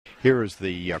Here is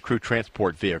the crew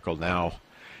transport vehicle now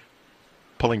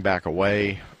pulling back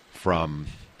away from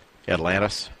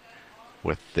Atlantis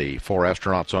with the 4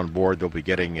 astronauts on board. They'll be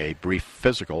getting a brief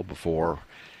physical before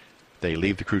they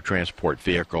leave the crew transport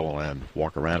vehicle and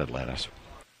walk around Atlantis.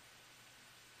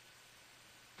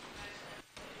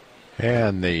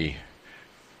 And the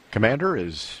commander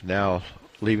is now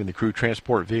leaving the crew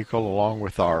transport vehicle along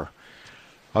with our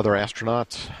other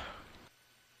astronauts,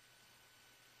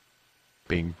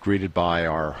 being greeted by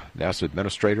our NASA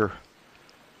administrator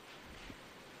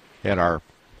and our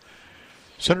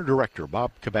center director,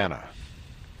 Bob Cabana.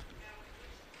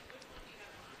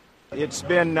 It's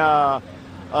been a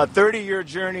 30-year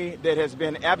journey that has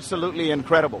been absolutely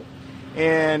incredible.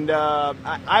 And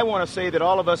I want to say that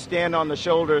all of us stand on the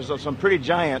shoulders of some pretty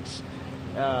giants,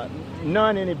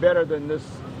 none any better than this.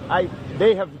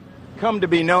 They have come to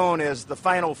be known as the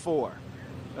Final Four,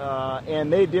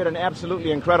 and they did an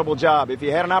absolutely incredible job. If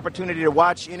you had an opportunity to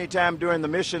watch any time during the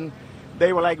mission,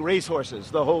 they were like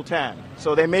racehorses the whole time.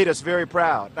 So they made us very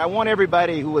proud. I want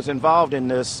everybody who was involved in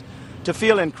this to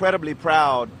feel incredibly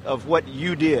proud of what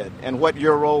you did and what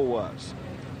your role was.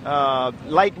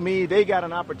 Like me, they got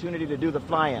an opportunity to do the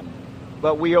flying,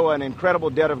 but we owe an incredible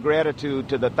debt of gratitude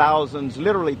to the thousands,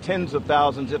 literally tens of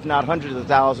thousands, if not hundreds of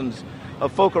thousands,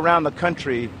 of folk around the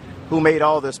country who made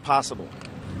all this possible.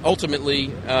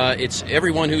 Ultimately, it's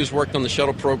everyone who's worked on the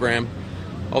shuttle program.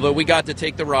 Although we got to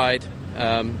take the ride,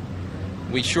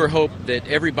 we sure hope that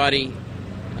everybody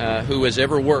who has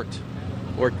ever worked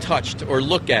or touched or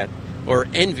looked at or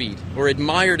envied or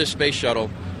admired a space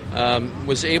shuttle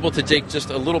was able to take just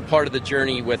a little part of the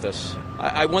journey with us.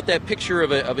 I want that picture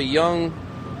of a young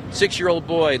 6-year-old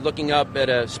boy looking up at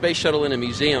a space shuttle in a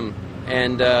museum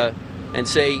and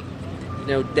say, you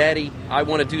know, Daddy, I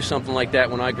want to do something like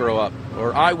that when I grow up.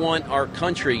 Or I want our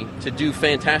country to do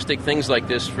fantastic things like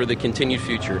this for the continued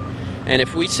future. And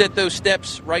if we set those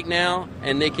steps right now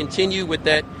and they continue with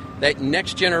that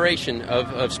next generation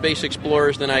of space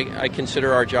explorers, then I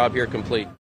consider our job here complete.